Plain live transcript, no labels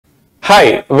Hi,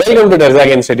 welcome to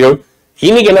Terzaghi Institute.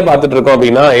 இன்னைக்கு என்ன பார்த்துட்டு இருக்கோம்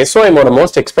அப்படின்னா SOM ஓட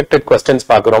most expected questions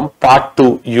பார்க்கிறோம். Part 2,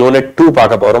 Unit 2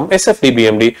 பார்க்க போறோம். SFD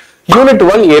BMD. Unit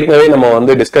 1 ஏற்கனவே நம்ம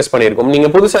வந்து டிஸ்கஸ் பண்ணியிருக்கோம். நீங்க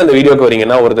புதுசா இந்த வீடியோக்கு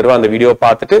வரீங்கன்னா ஒரு தடவை அந்த வீடியோ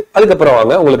பார்த்துட்டு அதுக்கப்புறம்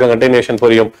வாங்க, உங்களுக்கு கண்டினியூஷன்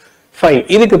புரியும். ஃபைன்.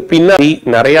 இதுக்கு பின்னாடி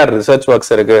நிறைய ரிசர்ச்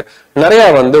ஒர்க்ஸ் இருக்கு, நிறைய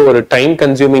வந்து ஒரு டைம்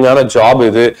கன்சியூமிங்கான ஜாப்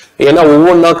இது. ஏன்னா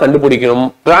ஒவ்வொன்றா கண்டுபிடிக்கணும்.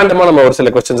 ரேண்டமா நம்ம ஒரு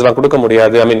சில கொஸ்டின்ஸ் எல்லாம் கொடுக்க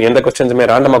முடியாது. ஐ மீன் எந்த கொஸ்டின்ஸுமே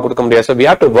ரேண்டமா கொடுக்க முடியாது. So we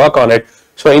have to work on it.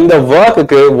 So இந்த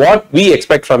ஒர்க்குக்கு what we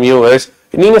expect from you is,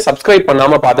 நீங்க சப்ஸ்கிரைப்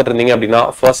பண்ணாம பாத்துட்டு இருந்தீங்க அப்படின்னா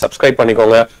ஃபர்ஸ்ட் சப்ஸ்கிரைப்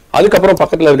பண்ணிக்கோங்க. அதுக்கப்புறம்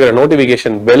பக்கத்துல இருக்கிற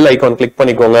நோட்டிபிகேஷன் பெல் ஐகான் கிளிக்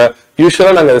பண்ணிக்கோங்க.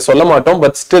 யூஸ்வலா நாங்க அதை சொல்ல மாட்டோம்,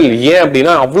 பட் ஸ்டில் ஏன்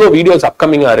அப்படின்னா அவ்வளவு வீடியோஸ்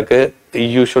அப்கமிங்கா இருக்கு.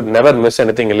 You should never miss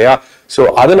anything இல்லையா? So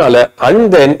அதனால and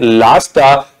then last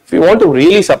if you want to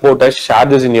really support us, share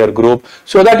this in your group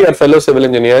so that your fellow civil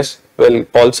engineers will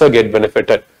also get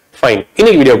benefited. Fine.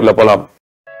 இன்னைக்கு வீடியோக்குள்ள போலாம்.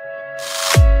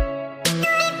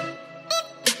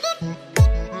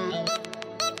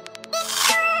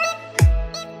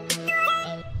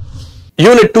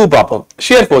 Unit 2 பாப்போம்.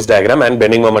 Shear force diagram and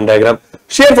bending moment diagram.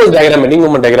 Shear force diagram, bending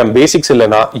moment diagram basics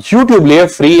இல்லனா YouTubeலயே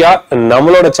ஃப்ரீயா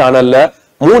நம்மளோட சேனல்ல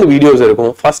 3 videos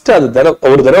இருக்கும். First அது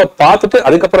ஒரு தடவை பார்த்துட்டு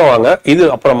அதுக்கப்புறம் வாங்க. இது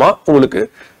அப்புறமா உங்களுக்கு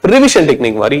ரிவிஷன்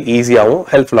டெக்னிக் மாதிரி ஈஸியாவும்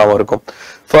ஹெல்ப்ஃபுல்லாவும் இருக்கும்.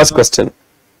 First question.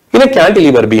 In a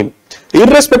cantilever beam,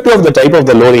 irrespective of the type of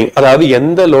the loading, அதாவது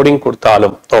எந்த லோடிங்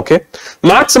கொடுத்தாலும் okay,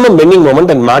 maximum bending moment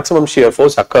and maximum shear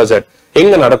force occurs at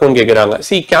எங்க நடக்கும்னு கேக்குறாங்க.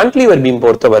 See, cantilever beam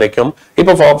பொறுத்த வரைக்கும்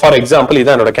இப்போ ஃபார் எக்ஸாம்பிள்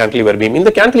இதான் என்னோட cantilever beam. இந்த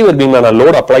cantilever beam நான்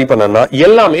லோட் அப்ளை பண்ணனா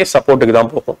எல்லாமே சப்போர்ட்டுக்கு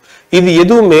தான் போகும். இது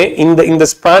எதுவுமே இந்த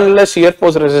ஸ்பான்ல shear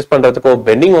force resist பண்றதுக்கோ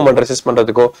bending moment resist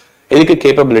பண்றதுக்கோ இதுக்கு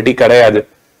கேப்பபிலிட்டி கிடையாது.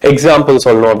 எக்ஸாம்பிள்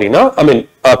சொல்லணும் அப்படின்னா, ஐ மீன்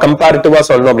கம்பேரிட்டிவா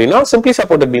சொல்லணும் அப்படின்னா, சிம்பிளி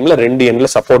சப்போர்ட்டட் பீம்ல 2 எண்ட்ல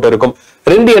சப்போர்ட் இருக்கும்.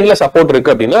 2 எண்ட்ல சப்போர்ட்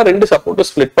இருக்கு அப்படின்னா 2 சப்போர்ட்டும்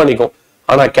ஸ்ப்ளிட் பண்ணிக்கும்.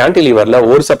 ஆனா கேன்டிலீவர்ல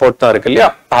ஒரு சப்போர்ட் தான் இருக்கு இல்லையா?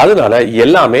 அதனால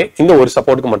எல்லாமே இந்த ஒரு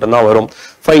சப்போர்ட்டுக்கு மட்டும் தான் வரும்.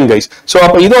 Fine guys. சோ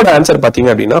அப்ப இதோட ஆன்சர் பாத்தீங்க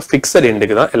அப்படின்னா ஃபிக்ஸட்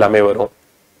எண்டுக்கு தான் எல்லாமே வரும்.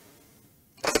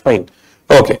 ஃபைன்.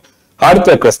 ஓகே.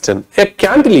 அடுத்த question. A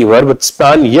cantilever with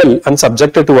span L and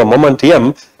subjected to a moment M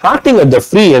acting at the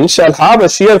free end shall have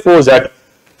a shear force at.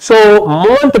 So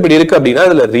moment இப்படி இருக்கு அப்படின்னா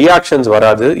இதுல ரியாக்ஷன்ஸ்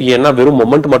வராது. ஏன்னா வெறும்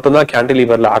மொமெண்ட் மட்டும் தான்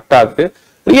கேன்டிலீவர்ல ஆக்ட் ஆகுது.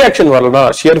 ரியாக்ஷன் வரலனா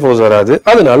ஷியர் ஃபோர்ஸ் வராது.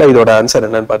 அதனால இதோட ஆன்சர்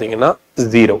என்னன்னு பாத்தீங்கன்னா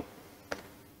 0.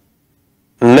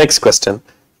 Next question.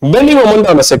 Bending moment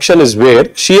on a section is where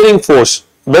shearing force.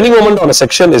 Bending moment on a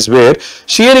section is where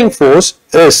shearing force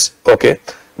is. Okay.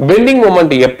 Bending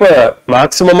moment எப்ப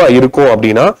மேக்ஸிமமா இருக்கும்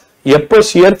அப்படின்னா எப்ப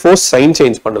shear force சைன்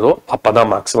சேஞ்ச் பண்ணுதோ அப்பதான்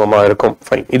மேக்ஸிமமா இருக்கும்.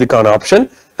 ஃபைன். இதுக்கான ஆப்ஷன்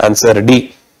ஆன்சர் டி.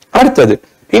 அடுத்தது.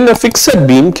 In a fixed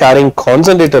beam carrying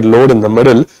concentrated load in the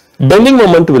middle, bending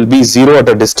moment will be 0 at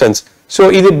a distance. So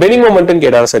இது bending moment ன்னு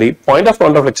கேட்டாலும் சரி, point of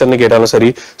contraflexion ன்னு கேட்டாலும் சரி,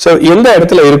 so எந்த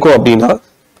இடத்துல இருக்கும் அப்படின்னா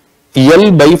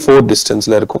L/4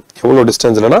 டிஸ்டன்ஸ்ல இருக்கும். எவ்வளவு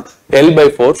டிஸ்டன்ஸ்லனா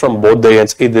L/4 from both the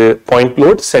ends. இது பாயிண்ட்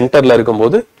லோட் சென்டர்ல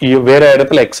இருக்கும்போது வேற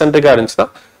இடத்துல எக்ஸென்ட்ரிக்கா இருந்துச்சுன்னா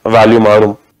வேல்யூ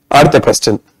மாறும். அடுத்த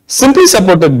question. Simply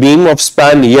supported beam of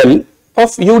span L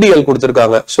of UDL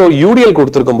கொடுத்திருக்காங்க. சோ UDL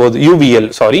கொடுத்திருக்கும்போது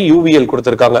UVL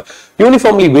கொடுத்திருக்காங்க.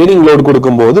 யூனிஃபார்ம்லி வேரிங் லோட்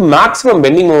கொடுக்கும்போது மேக்ஸிமம்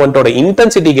பெண்டிங் மொமெண்டோட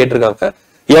இன்டென்சிட்டி கேட்டிருக்காங்க.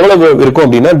 எவ்வளவு இருக்கும்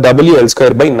அப்படின்னா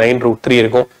WL²/9√3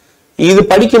 இருக்கும். இது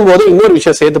படிக்கும் போது இன்னொரு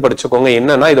விஷயம் சேர்த்து படிச்சுக்கோங்க.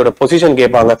 என்னன்னா இதோட பொசிஷன்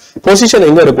கேட்பாங்க. பொசிஷன்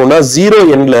எங்க இருக்கும்னா 0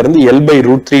 எண்ட்ல இருந்து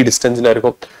L/√3 டிஸ்டன்ஸ்ல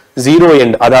இருக்கும். 0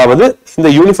 எண்ட் அதாவது இந்த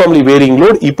யூனிஃபார்ம்லி வேரிங்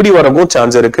லோட் இப்படி வரவும்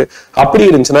சான்ஸ் இருக்கு. அப்படி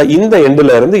இருந்துச்சுன்னா இந்த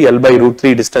எண்ட்ல இருந்து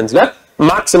L/√3 டிஸ்டன்ஸ்ல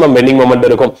மேக்ஸிமம் பெண்டிங் மொமெண்ட்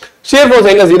இருக்கும். ஷியர்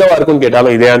ஃபோர்ஸ் எங்க 0வா இருக்கும்னு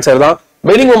கேட்டாலும் இதே ஆன்சர் தான்.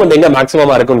 பெண்டிங் மொமெண்ட் எங்க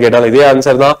மேக்ஸிமமா இருக்கும்னு கேட்டாலும் இதே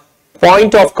ஆன்சர் தான்.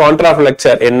 பாயிண்ட் ஆஃப்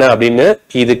கான்ட்ராஃப்ளெக்சர் என்ன அப்படின்னு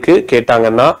இதுக்கு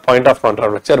கேட்டாங்கன்னா பாயிண்ட் ஆஃப்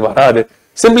கான்ட்ராஃப்ளெக்சர் வராது.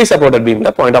 Simply supported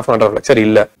பீம்ல point of contraflexure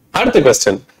இல்ல. அடுத்த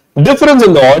question. Difference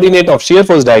in the ordinate of shear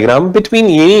force diagram between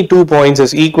any 2 points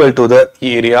is equal to the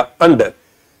area under.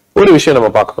 ஒரு விஷயம் நம்ம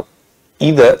பார்க்கணும்.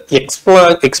 இத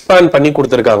எக்ஸ்பாண்ட் பண்ணி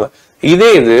கொடுத்திருக்காங்க. இதே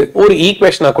இது ஒரு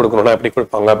ஈக்குவேஷனா கொடுக்கணும்னா எப்படி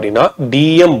கொடுப்பாங்க அப்படின்னா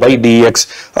dm/dx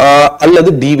அல்லது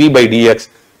dv/dx.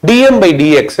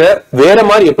 dm/dx வேற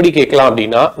மாதிரி எப்படி கேட்கலாம்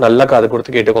அப்படின்னா நல்லா காது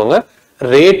கொடுத்து கேட்டுக்கோங்க.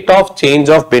 Rate of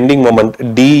change of bending moment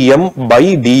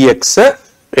dm/dx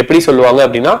எப்படி சொல்லுவாங்க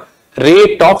அப்படின்னா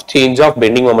rate of change of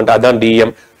bending moment, அதான் dm,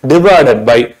 divided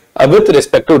by with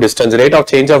respect to distance. Rate of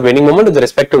change of bending moment with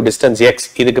respect to distance x.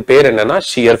 இதுக்கு பேர் என்னன்னா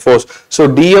shear force. So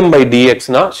dm/dx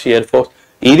னா shear force.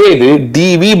 இதே இது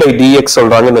dv/dx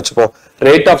சொல்றாங்கன்னு வெச்சுப்போம்.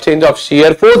 Rate of change of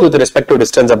shear force with respect to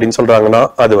distance அப்படின்னு சொல்றாங்கன்னா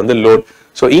அது வந்து load.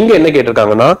 So இங்க என்ன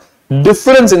கேட்டிருக்காங்கன்னா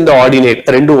difference in the ordinate,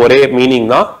 ரெண்டும் ஒரே மீனிங்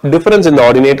தான். Difference in the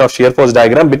ordinate of shear force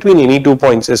diagram between any 2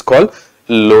 points is called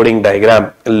loading diagram.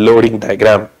 Loading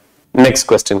diagram. Next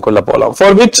question kulla polam. For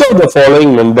which of the following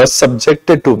members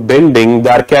subjected to bending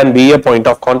there can be a point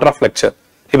of contraflexure?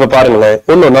 இப்ப பாருங்களேன்,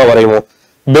 ஒன்னொன்னா வரைவோம்.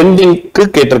 பெண்டிங்க்கு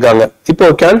கேட்டிருக்காங்க. இப்போ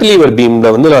cantilever பீம்ல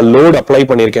வந்து நான் load apply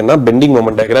பண்ணிருக்கேன்னா bending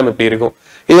moment diagram எப்படி இருக்கும்?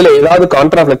 இதுல ஏதாவது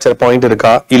கான்ட்ராஃப்ளெக்சர் பாயிண்ட்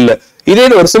இருக்கா? இல்ல. இதே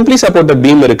ஒரு சிம்பிளி சப்போர்ட்டட்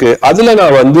பீம் இருக்கு, அதுல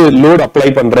நான் வந்து லோட் அப்ளை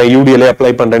பண்றேன், யூடிஎல்ஏ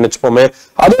அப்ளை பண்றேன்னு வச்சுப்போமே,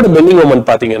 அதோட பெண்டிங் மொமெண்ட்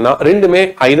பாத்தீங்கன்னா ரெண்டுமே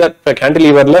ஐதர்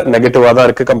கேன்டிலீவர்ல நெகட்டிவா தான்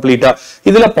இருக்கு கம்ப்ளீட்டா,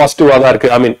 இதுல பாசிட்டிவா தான்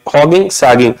இருக்கு. ஐ மீன் ஹாகிங்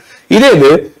சாகிங். இதே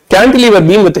இது cantilever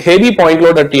beam with heavy point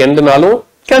load at எண்ட்னாலும்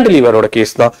கேன்டிலீவரோட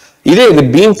case தான். இதே இது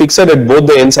beam fixed at both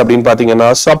the ends அப்படின்னு பாத்தீங்கன்னா,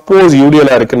 சப்போஸ்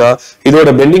யூடிஎலா இருக்குன்னா இதோட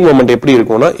பெண்டிங் மொமெண்ட் எப்படி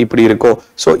இருக்கும்னா இப்படி இருக்கும்.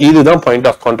 சோ இதுதான் பாயிண்ட்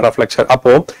ஆஃப் கான்ட்ராஃப்ளெக்சர்.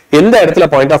 அப்போ எந்த இடத்துல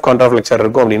பாயிண்ட் ஆஃப் கான்ட்ராஃப்ளெக்சர்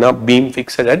இருக்கும் அப்படின்னா beam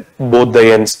fixed at both the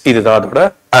ends. இதுதான் அதோட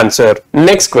answer.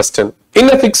 Next question. In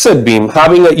a fixed beam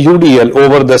having a UDL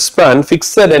over the span,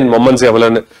 fixed end moments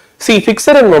எவ்வளவுன்னு. See, fixed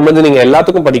end moments நீங்க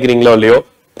எல்லாத்துக்கும் படிக்கிறீங்களோ இல்லையோ,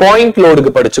 பாயிண்ட்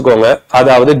லோடுக்கு படிச்சுக்கோங்க,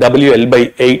 அதாவது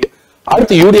WL/8.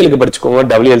 அடுத்து யூடிஎலுக்கு படிச்சுக்கோங்க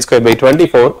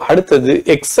WL²/24. அடுத்தது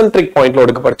எக்ஸென்ட்ரிக் பாயிண்ட்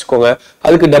லோடுக்கு படிச்சுக்கோங்க,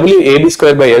 அதுக்கு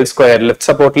WAB²/L². லெஃப்ட்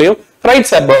சப்போர்ட்லயும் ரைட்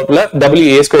சப்போர்ட்ல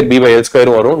WA²B/L²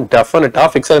 வரும். டெஃபினட்டா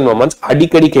ஃபிக்ஸட் மொமெண்ட்ஸ்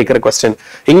அடிக்கடி கேட்கிற क्वेश्चन.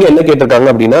 இங்க என்ன கேட்டிருக்காங்க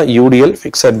அப்படின்னா யூடிஎல்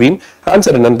ஃபிக்ஸட் பீம்.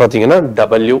 ஆன்சர் என்னன்னு பாத்தீங்கன்னா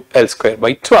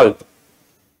WL²/12.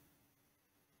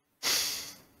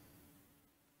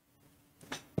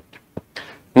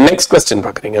 Next question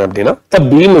பாக்குறீங்க அப்படின்னா the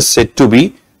beam is said to be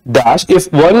dash if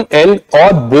one end or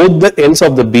both the ends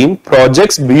of the beam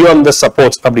projects beyond the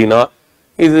supports அப்படின்னா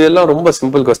இது எல்லாம் ரொம்ப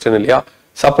சிம்பிள் क्वेश्चन இல்லையா?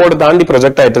 சப்போர்ட் தாண்டி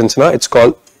ப்ரொஜெக்ட் ஆயிட்டு இருந்துச்சுன்னா it's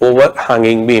called over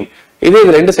hanging beam. இதே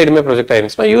இது ரெண்டு சைடுமே project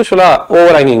ஆயிருந்துச்சுன்னா யூசுவலா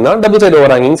over ஹேங்கிங்னா double side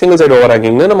over hanging, single side over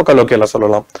ஹேங்கிங்னு நம்ம கலோக்கியலா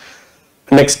சொல்லலாம்.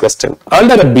 Next question.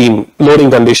 Under a beam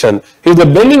loading condition, if the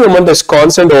bending moment is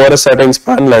constant over a certain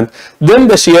span length, then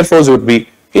the shear force would be.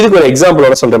 இதுக்கு ஒரு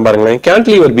எக்ஸாம்பிளோட சொல்றேன் பாருங்களேன்.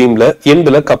 Cantilever பீம்ல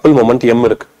எண்ட்ல கப்பல் moment m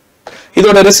இருக்கு.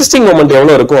 இதோட ரெசிஸ்டிங் மொமெண்ட்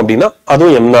எவ்வளவு இருக்கும் அப்படின்னா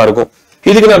அதுவும் m தான் இருக்கும்.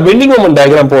 இதுக்கு நான் பெண்டிங் மொமெண்ட்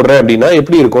டயக்ராம் போடுறேன் அப்படின்னா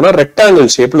எப்படி இருக்கும்னா ரெக்டாங்கிள்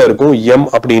ஷேப்ல இருக்கும் m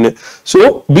அப்படின்னு. சோ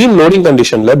பீம் லோடிங்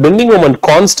கண்டிஷன்ல பெண்டிங் மொமெண்ட்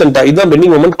கான்ஸ்டன்டா, இதுதான்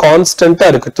பெண்டிங் மொமெண்ட் கான்ஸ்டன்டா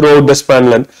இருக்கு through out the span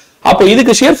length. அப்போ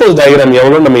இதுக்கு ஷியர் ஃபோர்ஸ் டயக்ராம்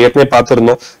எவ்வளவு நம்ம ஏற்கனவே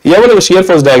பார்த்திருந்தோம். எவ்வளவு ஷியர்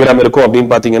ஃபோர்ஸ் டயக்ராம் இருக்கும் அப்படின்னு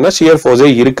பாத்தீங்கன்னா ஷியர் ஃபோர்ஸே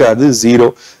இருக்காது, 0.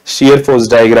 ஷியர் ஃபோர்ஸ்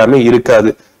டயக்ராமே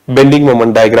இருக்காது, பெண்டிங்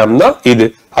மொமெண்ட் டயக்ராம் தான் இது.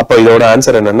 அப்ப இதோட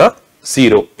ஆன்சர் என்னன்னா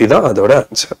 0. இதான் அதோட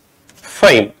ஆன்சர்.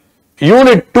 ஃபைன்.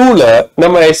 யூனிட் 2ல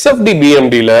நம்ம SFD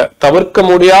BMDல தவிர்க்க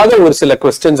முடியாத ஒரு சில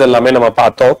क्वेश्चंस எல்லாமே நம்ம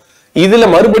பார்த்தோம். இதுல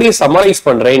மறுபடியும் சம்மரைஸ்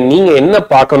பண்றேன். நீங்க என்ன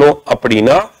பார்க்கணும்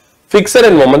அப்படின்னா ஃபிக்ஸட்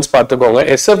அண்ட் மொமெண்ட்ஸ் பார்த்துக்கோங்க,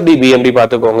 SFD BMD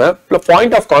பார்த்துக்கோங்க,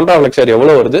 பாயிண்ட் ஆஃப் கான்ட்ராஃப்ளெக்சர்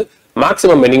எவ்வளவு வருது,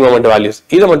 மேக்ஸிமம் பெண்டிங் மொமெண்ட் வேல்யூஸ்,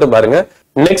 இதை மட்டும் பாருங்க.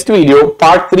 Next video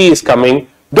part 3 is coming.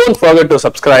 Don't forget to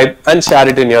subscribe and share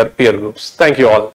it in your peer groups. Thank you all.